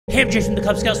Hey, I'm Jay from the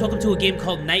Kubz. Welcome to a game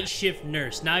called Night Shift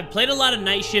Nurse. Now, I've played a lot of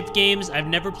night shift games. I've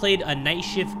never played a night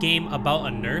shift game about a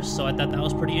nurse, so I thought that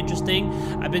was pretty interesting.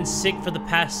 I've been sick for the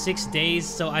past 6 days,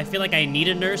 so I feel like I need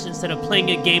a nurse instead of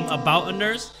playing a game about a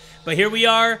nurse. But here we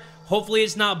are. Hopefully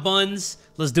it's not buns.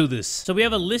 Let's do this. So we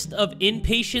have a list of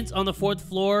inpatients on the 4th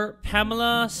floor.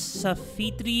 Pamela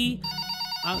Safitri.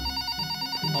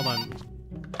 Hold on.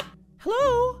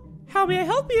 Hello? How may I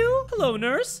help you? Hello,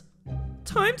 nurse.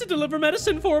 Time to deliver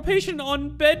medicine for a patient on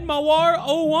bed Mawar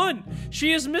 01.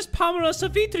 She is Miss Pamela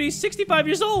Safitri, 65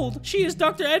 years old. She is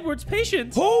Dr. Edwards'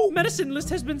 patient. Oh! Medicine list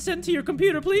has been sent to your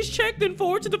computer. Please check, then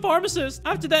forward to the pharmacist.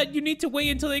 After that, you need to wait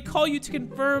until they call you to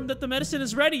confirm that the medicine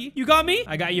is ready. You got me?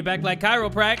 I got you back like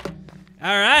chiroprac.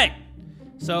 All right.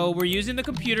 So we're using the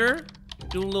computer.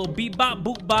 Doing a little beep bop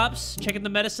boop bops. Checking the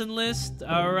medicine list.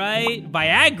 All right.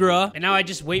 Viagra. And now I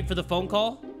just wait for the phone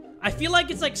call. I feel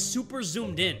like it's like super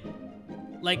zoomed in.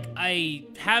 Like, I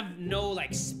have no,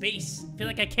 like, space. I feel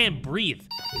like I can't breathe.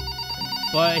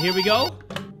 But here we go.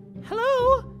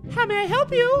 Hello? How may I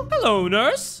help you? Hello,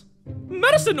 nurse.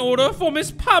 Medicine order for Miss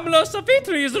Pamela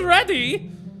Safitri is ready.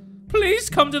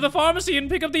 Please come to the pharmacy and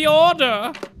pick up the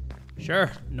order.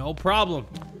 Sure, no problem.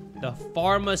 The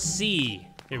pharmacy.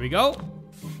 Here we go.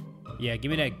 Yeah,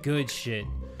 give me that good shit.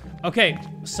 Okay,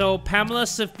 so Pamela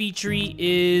Safitri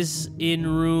is in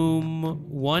room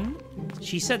 1.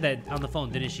 She said that on the phone,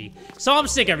 didn't she? So I'm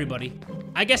sick, everybody.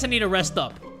 I guess I need to rest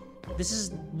up. This is...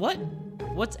 what?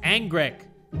 What's Angrek?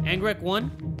 Angrek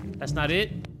 1? That's not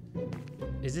it.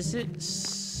 Is this it?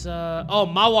 Oh,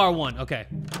 Mawar 1. Okay.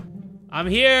 I'm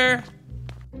here.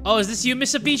 Oh, is this you,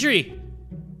 Miss Safitri?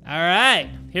 All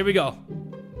right. Here we go.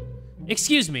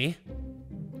 Excuse me.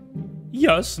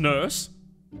 Yes, nurse.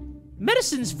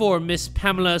 Medicine's for Miss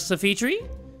Pamela Safitri.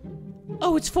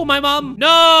 Oh, it's for my mom. No,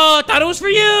 I thought it was for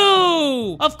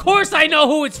you. Of course I know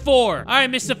who it's for. All right,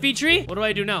 Miss Safitri. What do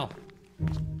I do now?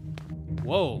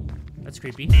 Whoa, that's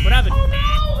creepy. What happened? Oh,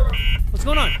 no. What's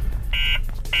going on?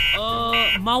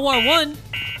 Mawar 1.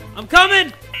 I'm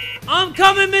coming. I'm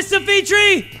coming, Miss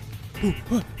Safitri.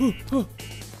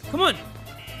 Come on.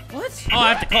 What? Oh,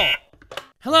 I have to call.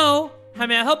 Hello, how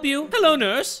may I help you? Hello,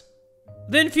 nurse.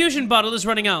 The infusion bottle is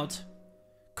running out.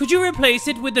 Could you replace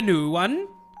it with the new one?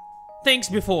 Thanks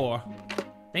before.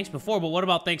 Thanks before, but what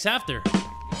about thanks after?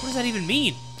 What does that even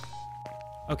mean?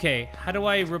 Okay, how do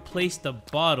I replace the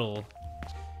bottle?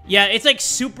 Yeah, it's like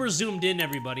super zoomed in,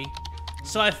 everybody.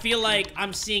 So I feel like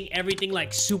I'm seeing everything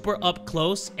like super up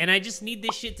close, and I just need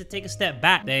this shit to take a step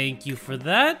back. Thank you for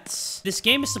that. This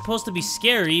game is supposed to be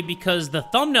scary because the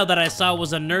thumbnail that I saw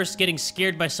was a nurse getting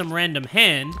scared by some random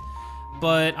hand.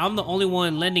 But I'm the only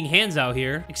one lending hands out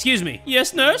here. Excuse me.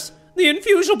 Yes, nurse? The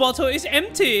infusion bottle is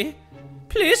empty.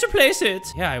 Please replace it.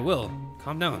 Yeah, I will.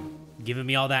 Calm down. Giving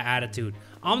me all that attitude.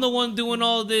 I'm the one doing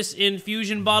all this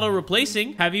infusion bottle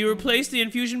replacing. Have you replaced the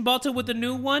infusion bottle with the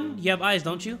new one? You have eyes,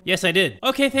 don't you? Yes, I did.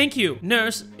 Okay, thank you.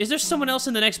 Nurse, is there someone else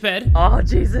in the next bed? Oh,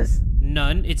 Jesus.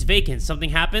 None. It's vacant. Something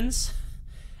happens?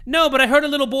 No, but I heard a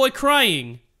little boy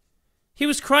crying. He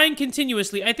was crying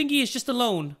continuously. I think he is just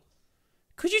alone.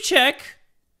 Could you check?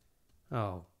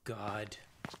 Oh, God.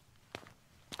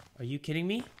 Are you kidding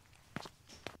me?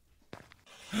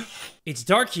 It's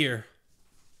dark here.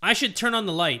 I should turn on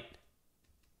the light.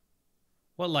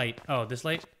 What light? Oh, this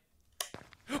light?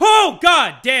 Oh,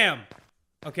 God damn!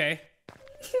 Okay.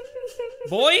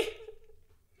 Boy?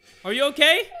 Are you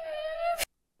okay?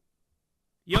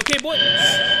 You okay, boy?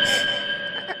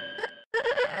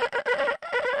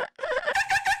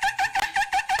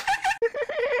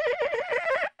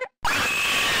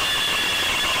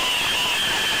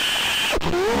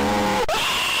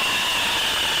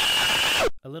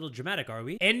 A little dramatic, are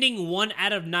we? Ending 1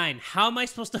 out of 9. How am I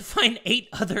supposed to find 8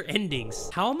 other endings?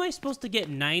 How am I supposed to get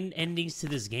 9 endings to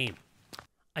this game?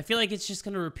 I feel like it's just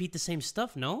gonna repeat the same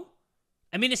stuff, no?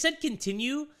 I mean, it said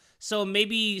continue, so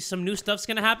maybe some new stuff's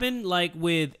gonna happen, like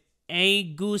with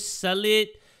Agus Salit,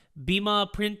 Bima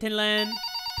Printeland,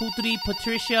 Putri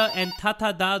Patricia, and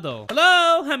Tata Dado.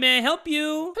 Hello, how may I help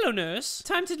you? Hello, nurse.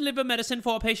 Time to deliver medicine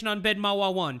for a patient on bed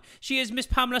Mawa 1. She is Miss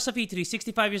Pamela Safitri,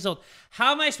 65 years old.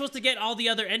 How am I supposed to get all the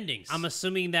other endings? I'm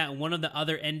assuming that one of the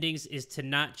other endings is to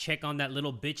not check on that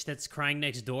little bitch that's crying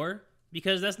next door,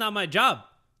 because that's not my job.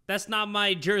 That's not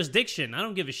my jurisdiction. I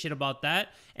don't give a shit about that.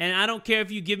 And I don't care if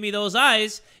you give me those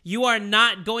eyes. You are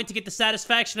not going to get the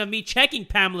satisfaction of me checking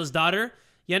Pamela's daughter.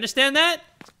 You understand that?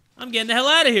 I'm getting the hell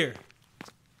out of here.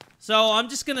 So I'm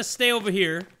just gonna stay over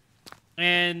here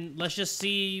and let's just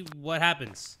see what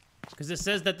happens. Because it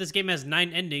says that this game has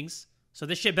 9 endings. So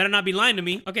this shit better not be lying to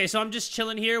me. Okay, so I'm just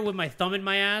chilling here with my thumb in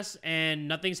my ass and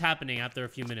nothing's happening after a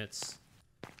few minutes.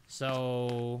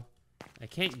 So I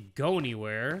can't go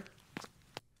anywhere.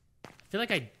 I feel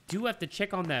like I do have to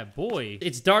check on that boy.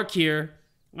 It's dark here.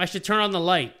 I should turn on the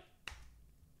light.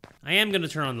 I am gonna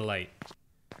turn on the light.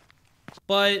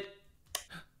 But,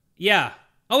 yeah.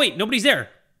 Oh wait, nobody's there.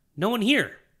 No one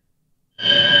here.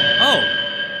 Oh.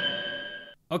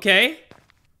 Okay.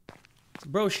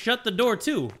 Bro, shut the door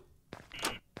too.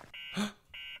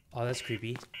 Oh, that's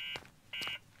creepy.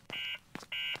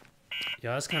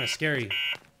 Yeah, that's kind of scary.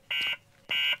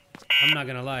 I'm not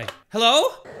gonna lie. Hello?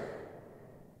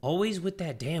 Always with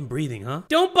that damn breathing, huh?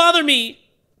 Don't bother me!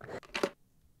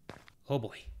 Oh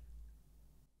boy.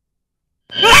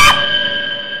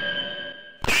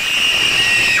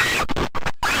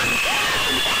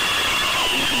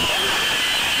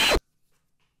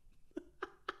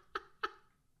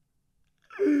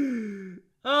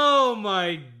 Oh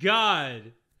my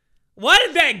god. Why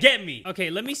did that get me? Okay,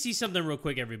 let me see something real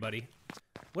quick, everybody.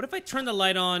 What if I turn the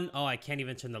light on? Oh, I can't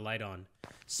even turn the light on.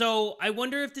 So, I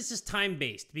wonder if this is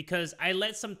time-based, because I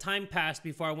let some time pass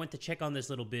before I went to check on this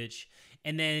little bitch,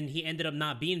 and then he ended up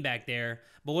not being back there.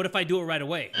 But what if I do it right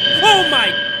away? Oh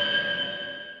my...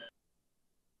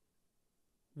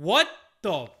 What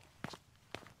the...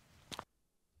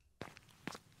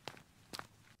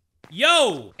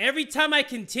 Yo! Every time I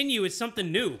continue, it's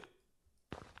something new.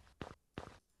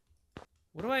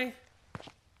 What do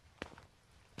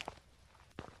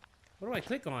I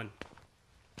click on?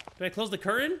 Do I close the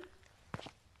curtain?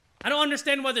 I don't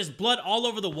understand why there's blood all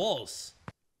over the walls.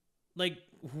 Like,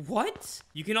 what?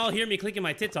 You can all hear me clicking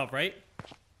my tits off, right?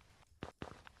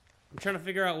 I'm trying to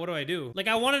figure out what do I do. Like,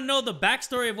 I want to know the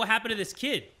backstory of what happened to this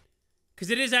kid. Because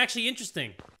it is actually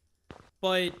interesting.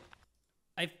 But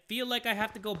I feel like I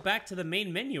have to go back to the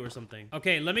main menu or something.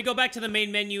 Okay, let me go back to the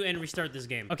main menu and restart this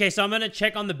game. Okay, so I'm gonna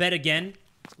check on the bed again.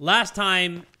 Last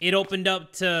time, it opened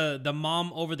up to the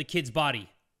mom over the kid's body.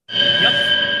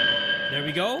 Yep. There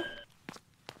we go.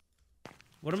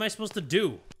 What am I supposed to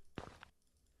do?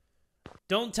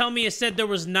 Don't tell me it said there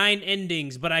was 9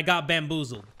 endings, but I got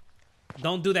bamboozled.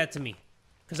 Don't do that to me.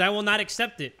 Because I will not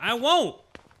accept it. I won't!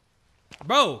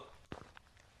 Bro.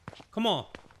 Come on.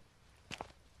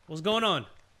 What's going on?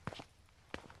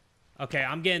 Okay,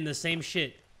 I'm getting the same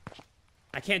shit.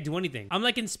 I can't do anything. I'm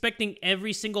like inspecting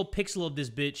every single pixel of this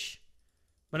bitch,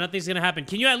 but nothing's gonna happen.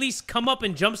 Can you at least come up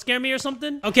and jump scare me or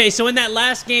something? Okay, so in that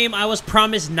last game, I was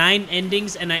promised 9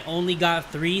 endings and I only got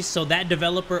 3, so that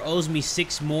developer owes me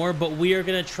 6 more, but we are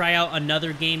gonna try out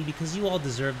another game because you all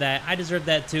deserve that. I deserve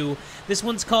that too. This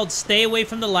one's called Stay Away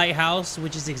from the Lighthouse,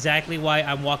 which is exactly why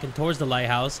I'm walking towards the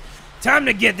lighthouse. Time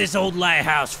to get this old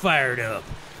lighthouse fired up.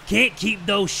 Can't keep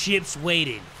those ships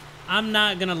waiting. I'm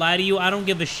not gonna lie to you, I don't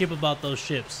give a shit about those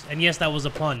ships. And yes, that was a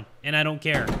pun, and I don't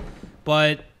care.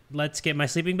 But let's get my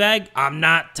sleeping bag. I'm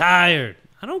not tired.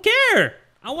 I don't care.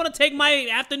 I want to take my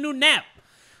afternoon nap.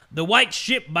 The White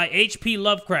Ship by H.P.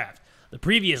 Lovecraft. The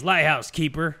previous lighthouse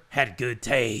keeper had good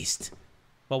taste.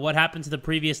 But what happened to the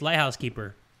previous lighthouse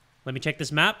keeper? Let me check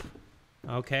this map.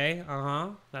 Okay,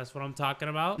 that's what I'm talking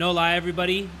about. No lie,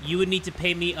 everybody, you would need to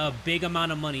pay me a big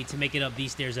amount of money to make it up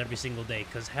these stairs every single day,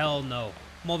 because hell no.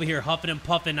 I'm over here huffing and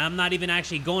puffing. I'm not even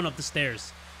actually going up the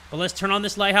stairs. But let's turn on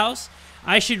this lighthouse.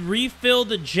 I should refill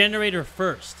the generator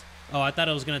first. Oh, I thought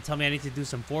it was going to tell me I need to do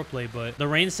some foreplay, but the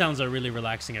rain sounds are really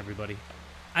relaxing, everybody.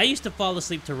 I used to fall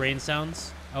asleep to rain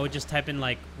sounds. I would just type in,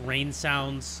 like, rain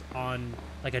sounds on,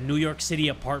 like, a New York City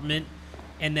apartment,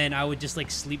 and then I would just,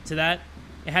 like, sleep to that.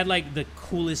 It had, like, the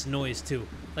coolest noise, too.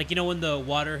 Like, you know when the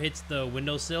water hits the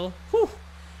windowsill? Whew!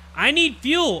 I need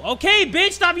fuel! Okay,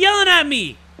 bitch, stop yelling at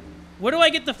me! Where do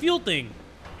I get the fuel thing?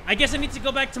 I guess I need to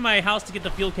go back to my house to get the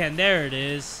fuel can. There it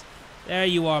is. There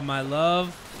you are, my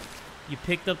love. You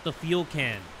picked up the fuel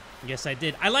can. Yes, I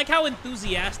did. I like how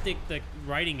enthusiastic the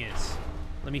writing is.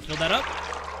 Let me fill that up.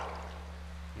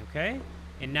 Okay.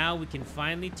 And now we can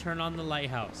finally turn on the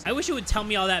lighthouse. I wish it would tell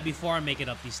me all that before I make it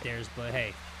up these stairs, but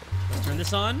hey. Let's turn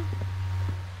this on.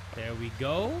 There we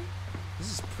go.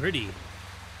 This is pretty.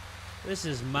 This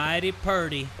is mighty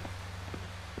purty.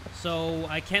 So,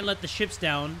 I can't let the ships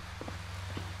down.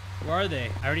 Where are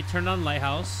they? I already turned on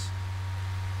lighthouse.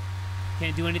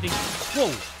 Can't do anything.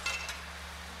 Whoa.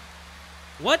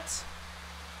 What?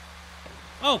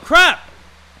 Oh, crap.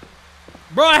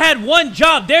 Bro, I had one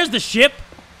job. There's the ship.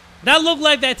 That looked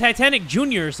like that Titanic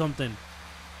Junior or something.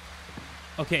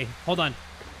 Okay, hold on.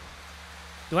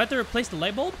 Do I have to replace the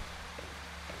light bulb?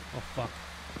 Oh, fuck.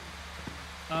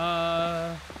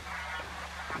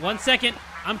 1 second.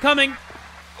 I'm coming.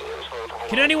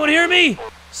 Can anyone hear me?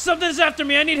 Something's after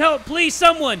me. I need help. Please,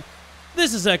 someone.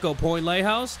 This is Echo Point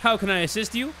Lighthouse. How can I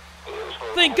assist you?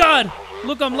 Thank God.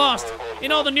 Look, I'm lost.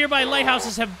 And all the nearby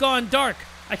lighthouses have gone dark.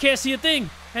 I can't see a thing.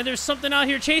 And there's something out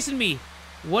here chasing me.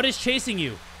 What is chasing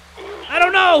you? I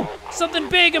don't know. Something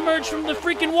big emerged from the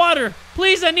freaking water.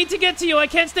 Please, I need to get to you. I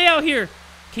can't stay out here.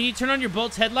 Can you turn on your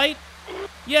boat's headlight?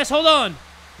 Yes, hold on.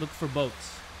 Look for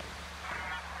boats.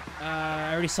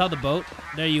 I already saw the boat.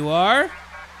 There you are.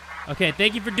 Okay,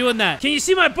 thank you for doing that. Can you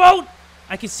see my boat?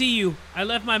 I can see you. I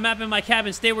left my map in my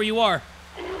cabin. Stay where you are.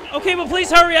 Okay, but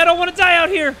please hurry. I don't want to die out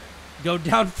here. Go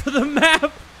down for the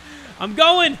map. I'm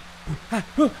going.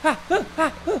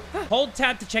 Hold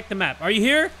tab to check the map. Are you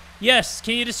here? Yes.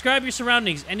 Can you describe your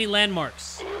surroundings? Any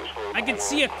landmarks? I can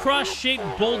see a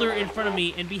cross-shaped boulder in front of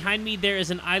me, and behind me there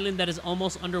is an island that is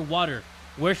almost underwater.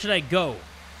 Where should I go?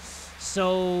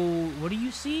 So, what do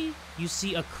you see? You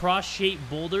see a cross-shaped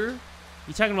boulder?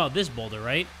 You're talking about this boulder,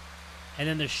 right? And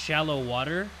then there's shallow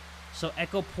water. So,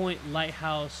 Echo Point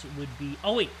Lighthouse would be...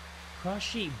 Oh, wait.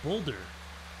 Cross-shaped boulder.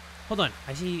 Hold on.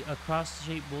 I see a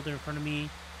cross-shaped boulder in front of me.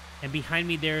 And behind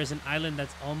me there is an island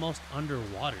that's almost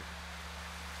underwater.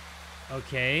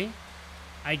 Okay.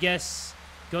 I guess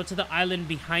go to the island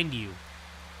behind you.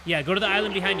 Yeah, go to the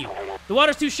island behind you. The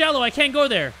water's too shallow. I can't go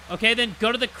there. Okay, then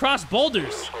go to the cross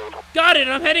boulders. Got it.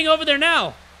 I'm heading over there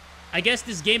now. I guess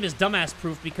this game is dumbass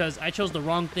proof because I chose the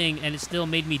wrong thing and it still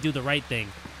made me do the right thing.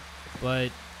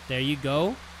 But there you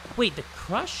go. Wait, the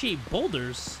cross-shaped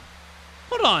boulders?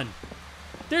 Hold on.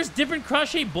 There's different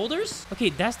cross-shaped boulders? Okay,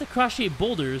 that's the cross-shaped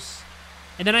boulders.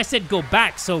 And then I said go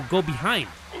back, so go behind.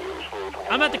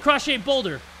 I'm at the cross-shaped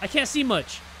boulder. I can't see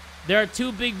much. There are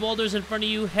two big boulders in front of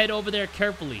you. Head over there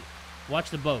carefully. Watch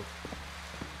the boat.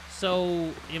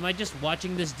 So, am I just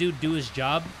watching this dude do his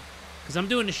job? Because I'm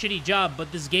doing a shitty job,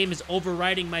 but this game is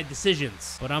overriding my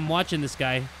decisions. But I'm watching this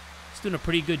guy. He's doing a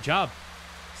pretty good job.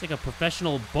 He's like a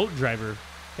professional boat driver.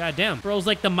 Goddamn. Bro's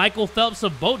like the Michael Phelps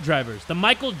of boat drivers. The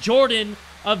Michael Jordan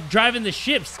of driving the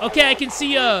ships. Okay, I can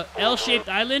see a L-shaped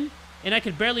island, and I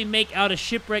can barely make out a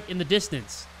shipwreck in the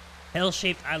distance.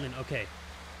 L-shaped island, okay.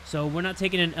 So we're not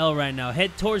taking an L right now.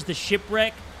 Head towards the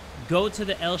shipwreck. Go to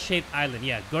the L-shaped island.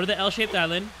 Yeah, go to the L-shaped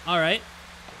island. All right.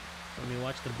 Let me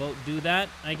watch the boat do that,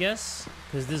 I guess.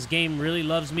 Because this game really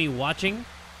loves me watching.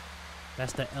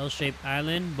 That's the L-shaped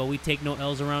island, but we take no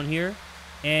L's around here.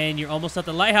 And you're almost at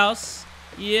the lighthouse.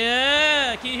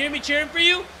 Yeah! Can you hear me cheering for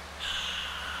you?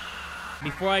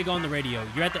 Before I go on the radio,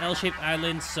 you're at the L-shaped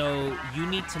island, so you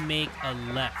need to make a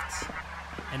left.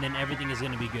 And then everything is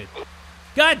going to be good.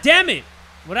 God damn it!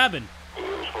 What happened?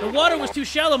 The water was too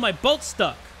shallow. My boat's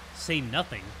stuck. Say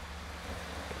nothing.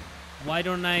 Why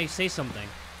don't I say something?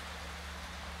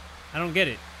 I don't get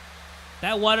it.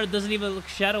 That water doesn't even look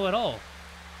shallow at all.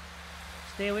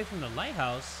 Stay away from the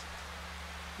lighthouse.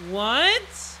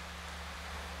 What?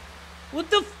 What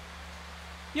the...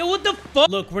 Yo, what the fuck?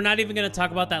 Look, we're not even going to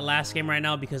talk about that last game right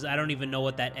now because I don't even know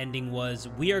what that ending was.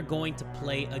 We are going to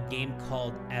play a game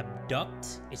called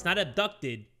Abduct. It's not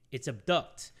Abducted. It's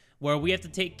Abduct. Where we have to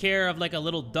take care of like a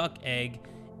little duck egg.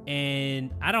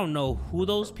 And I don't know who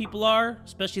those people are.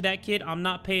 Especially that kid. I'm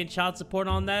not paying child support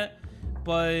on that.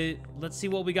 But let's see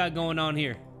what we got going on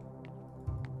here.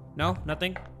 No?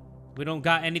 Nothing? We don't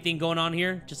got anything going on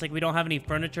here? Just like we don't have any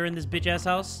furniture in this bitch-ass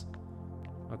house?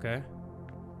 Okay.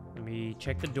 Let me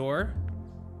check the door.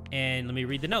 And let me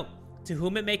read the note. To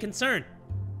whom it may concern.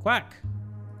 Quack.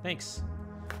 Thanks.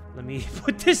 Let me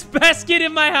put this basket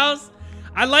in my house.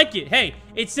 I like it. Hey,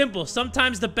 it's simple.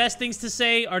 Sometimes the best things to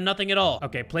say are nothing at all.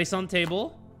 Okay, place on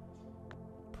table.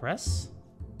 Press.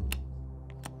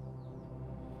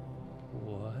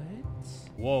 What?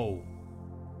 Whoa.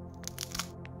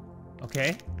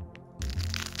 Okay.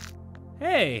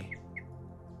 Hey.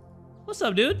 What's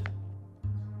up, dude?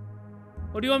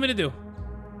 What do you want me to do?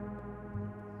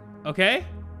 Okay.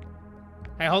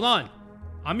 Hey, hold on.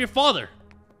 I'm your father.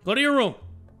 Go to your room.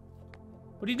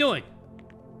 What are you doing?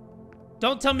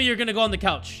 Don't tell me you're gonna go on the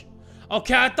couch.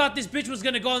 Okay, I thought this bitch was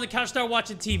gonna go on the couch, start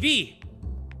watching TV.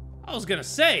 I was gonna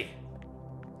say.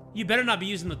 You better not be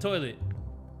using the toilet.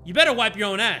 You better wipe your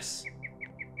own ass.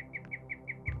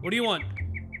 What do you want?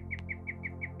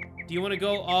 Do you want to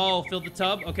go? Oh, fill the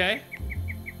tub? Okay.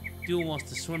 Dude wants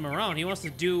to swim around. He wants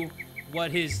to do what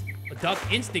his duck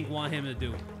instinct want him to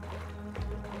do.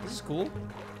 This is cool.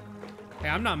 Hey,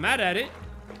 I'm not mad at it.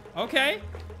 Okay.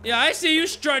 Yeah, I see you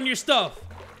strutting your stuff.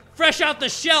 Fresh out the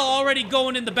shell, already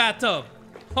going in the bathtub.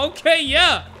 Okay,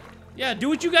 yeah. Yeah, do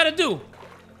what you gotta do.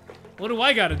 What do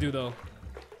I gotta do, though?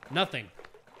 Nothing.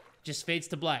 Just fades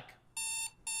to black.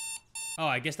 Oh,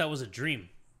 I guess that was a dream.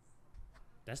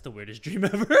 That's the weirdest dream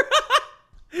ever.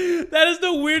 That is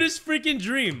the weirdest freaking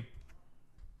dream.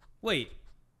 Wait.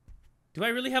 Do I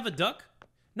really have a duck?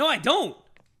 No, I don't.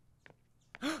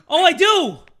 Oh, I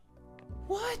do.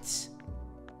 What?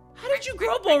 How did you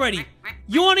grow up already?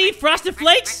 You want to eat Frosted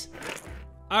Flakes?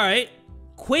 All right.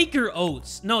 Quaker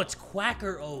Oats. No, it's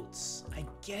Quacker Oats. I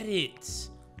get it.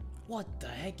 What the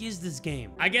heck is this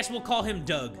game? I guess we'll call him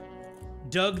Doug.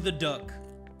 Doug the Duck.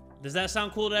 Does that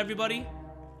sound cool to everybody?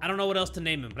 I don't know what else to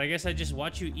name him, but I guess I just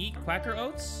watch you eat Quacker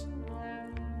Oats?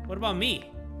 What about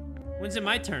me? When's it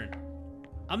my turn?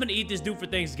 I'm gonna eat this dude for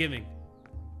Thanksgiving.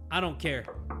 I don't care.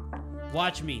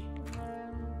 Watch me.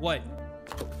 What?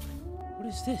 What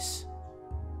is this?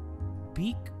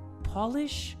 Beak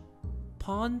polish?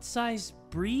 Pond-sized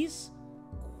breeze?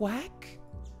 Quack?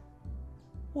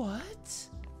 What?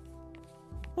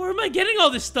 Where am I getting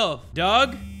all this stuff?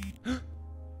 Doug?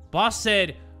 Boss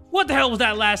said, what the hell was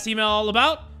that last email all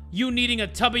about? You needing a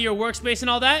tub of your workspace and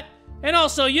all that? And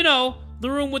also, you know, the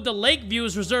room with the lake view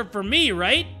is reserved for me,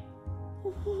 right?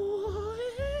 What?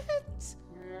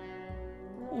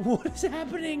 What is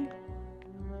happening?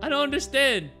 I don't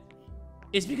understand.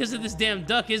 It's because of this damn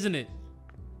duck, isn't it?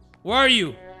 Where are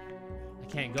you? I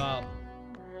can't go out.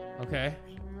 Okay.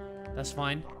 That's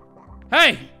fine.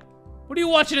 Hey! What are you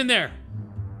watching in there?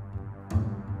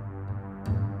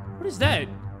 What is that?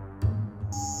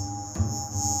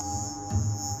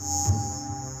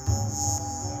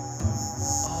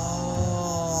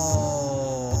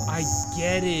 Oh, I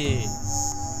get it.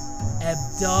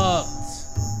 Abduct.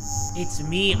 It's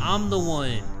me, I'm the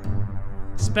one.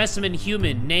 Specimen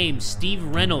human, name Steve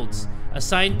Reynolds,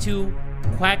 assigned to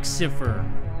Quackcipher.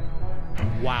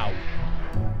 Wow.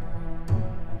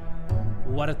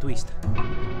 What a twist.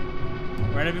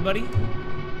 Right, everybody?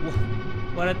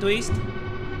 What a twist.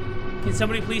 Can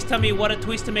somebody please tell me what a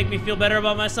twist to make me feel better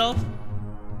about myself?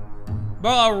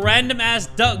 Bro, a random ass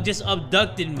duck just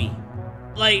abducted me.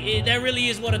 Like, that really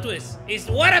is what a twist. It's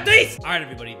what a twist! All right,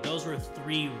 everybody, those were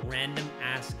 3 random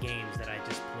ass games that I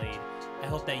just played. I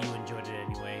hope that you enjoyed it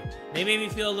anyway. They made me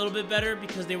feel a little bit better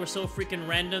because they were so freaking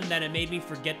random that it made me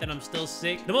forget that I'm still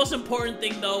sick. The most important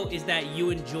thing, though, is that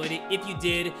you enjoyed it. If you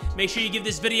did, make sure you give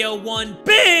this video one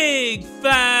big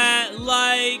fat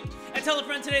like. And tell a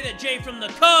friend today that Jay from the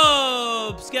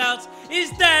Kubz Scouts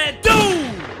is that dude!